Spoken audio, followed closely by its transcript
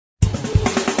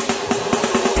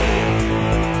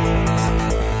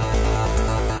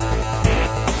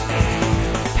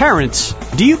Parents,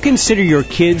 do you consider your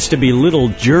kids to be little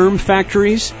germ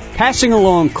factories, passing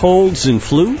along colds and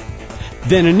flu?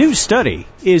 Then a new study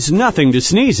is nothing to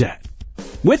sneeze at.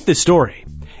 With the story,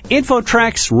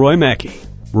 InfoTrack's Roy Mackey.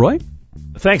 Roy?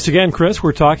 Thanks again, Chris.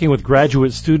 We're talking with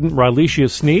graduate student Rodlicia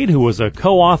Sneed, who was a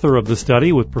co-author of the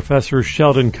study with Professor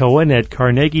Sheldon Cohen at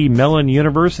Carnegie Mellon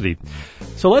University.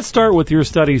 So let's start with your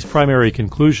study's primary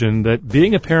conclusion that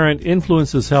being a parent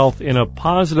influences health in a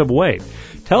positive way.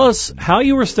 Tell us how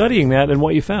you were studying that and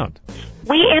what you found.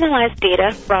 We analyzed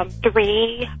data from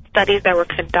 3 studies that were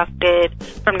conducted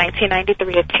from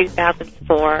 1993 to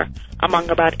 2004 among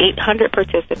about 800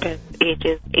 participants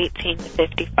ages 18 to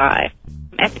 55.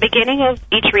 At the beginning of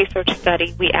each research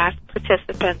study, we asked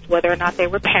participants whether or not they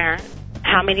were parents,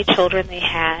 how many children they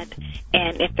had,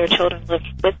 and if their children lived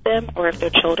with them or if their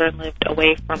children lived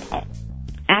away from home.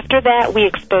 After that, we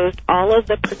exposed all of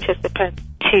the participants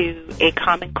to a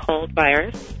common cold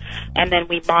virus, and then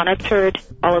we monitored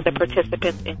all of the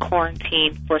participants in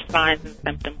quarantine for signs and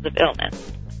symptoms of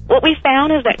illness. What we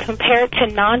found is that compared to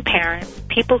non-parents,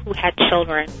 people who had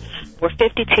children were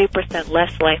 52%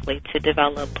 less likely to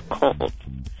develop colds.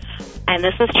 And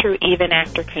this is true even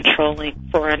after controlling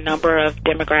for a number of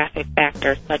demographic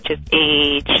factors such as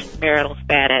age, marital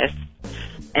status,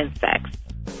 and sex.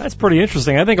 That's pretty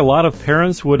interesting. I think a lot of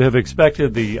parents would have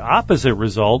expected the opposite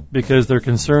result because they're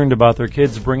concerned about their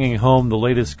kids bringing home the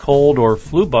latest cold or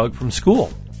flu bug from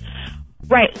school.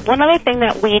 Right. One other thing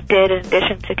that we did in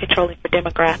addition to controlling for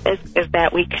demographics is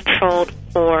that we controlled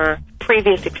for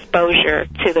previous exposure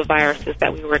to the viruses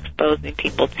that we were exposing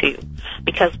people to.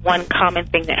 Because one common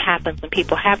thing that happens when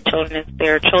people have children is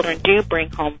their children do bring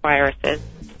home viruses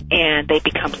and they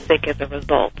become sick as a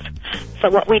result. So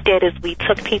what we did is we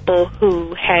took people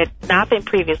who had not been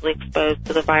previously exposed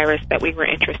to the virus that we were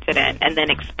interested in and then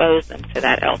exposed them to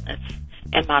that illness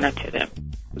and monitored them.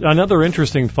 Another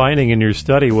interesting finding in your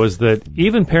study was that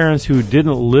even parents who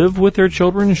didn't live with their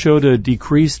children showed a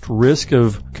decreased risk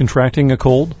of contracting a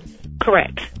cold?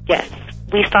 Correct, yes.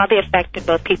 We saw the effect in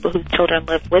both people whose children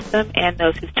lived with them and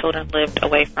those whose children lived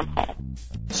away from home.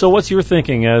 So what's your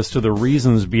thinking as to the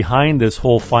reasons behind this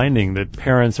whole finding that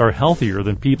parents are healthier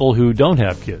than people who don't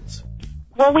have kids?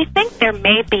 Well, we think there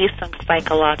may be some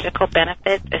psychological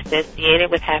benefits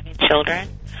associated with having children.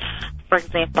 For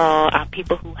example,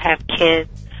 people who have kids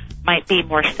might be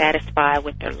more satisfied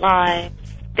with their lives.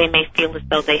 They may feel as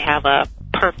though they have a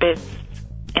purpose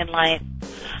in life,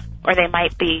 or they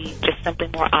might be just simply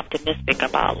more optimistic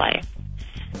about life.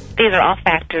 These are all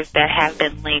factors that have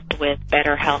been linked with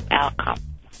better health outcomes.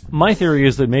 My theory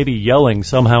is that maybe yelling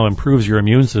somehow improves your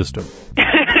immune system.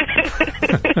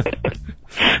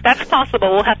 That's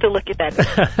possible. We'll have to look at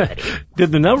that.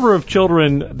 Did the number of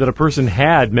children that a person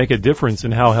had make a difference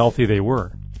in how healthy they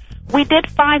were? We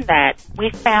did find that.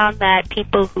 We found that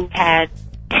people who had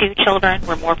 2 children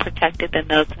were more protected than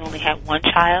those who only had 1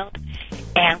 child.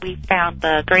 And we found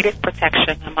the greatest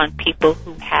protection among people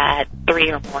who had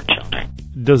 3 or more children.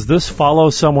 Does this follow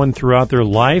someone throughout their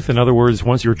life? In other words,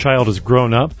 once your child has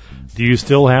grown up, do you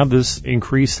still have this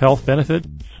increased health benefit?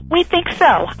 We think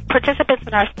so. Participants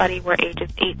in our study were ages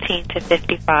 18 to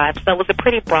 55, so it was a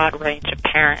pretty broad range of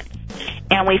parents.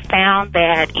 And we found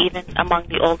that even among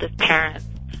the oldest parents,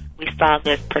 we saw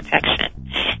this protection.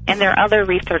 And there are other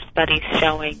research studies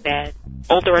showing that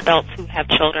older adults who have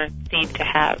children seem to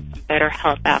have better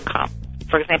health outcomes.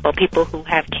 For example, people who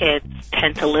have kids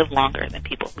tend to live longer than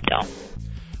people who don't.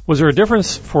 Was there a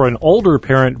difference for an older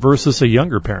parent versus a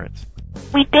younger parent?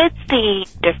 We did see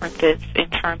differences in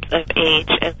terms of age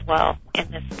as well in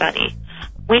this study.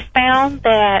 We found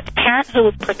that a parent who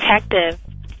was protective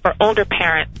for older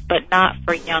parents but not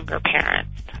for younger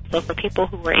parents. So for people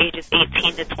who were ages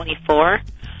 18 to 24,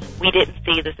 we didn't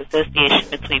see this association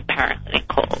between parenthood and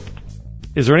cold.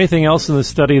 Is there anything else in the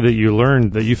study that you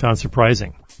learned that you found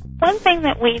surprising? One thing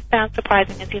that we found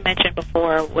surprising, as you mentioned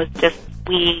before, was just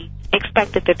we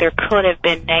expected that there could have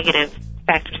been negative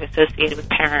factors associated with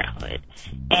parenthood.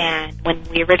 And when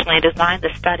we originally designed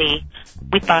the study,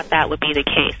 we thought that would be the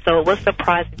case. So it was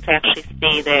surprising to actually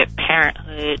see that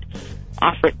parenthood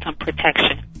offered some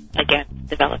protection against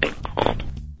developing a cold.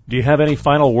 Do you have any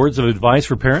final words of advice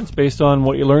for parents based on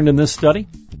what you learned in this study?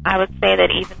 I would say that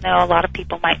even though a lot of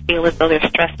people might feel as though they're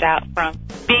stressed out from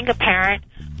being a parent,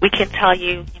 we can tell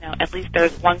you, at least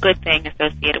there's one good thing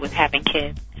associated with having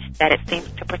kids, that it seems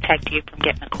to protect you from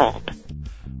getting a cold.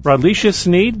 Rodlicia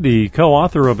Sneed, the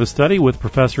co-author of a study with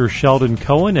Professor Sheldon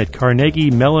Cohen at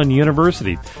Carnegie Mellon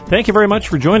University. Thank you very much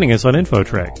for joining us on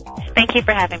InfoTrack. Thank you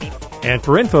for having me. And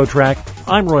for InfoTrack,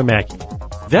 I'm Roy Mackey.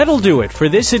 That'll do it for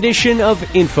this edition of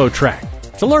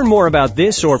InfoTrack. To learn more about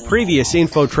this or previous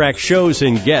InfoTrack shows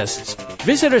and guests,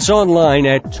 Visit us online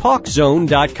at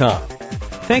TalkZone.com.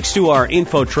 Thanks to our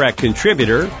InfoTrack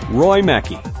contributor, Roy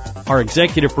Mackey. Our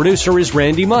executive producer is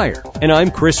Randy Meyer, and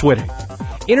I'm Chris Whitting.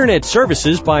 Internet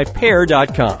services by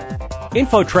Pair.com.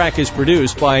 InfoTrack is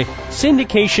produced by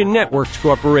Syndication Networks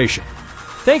Corporation.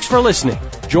 Thanks for listening.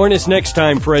 Join us next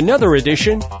time for another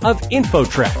edition of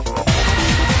InfoTrack.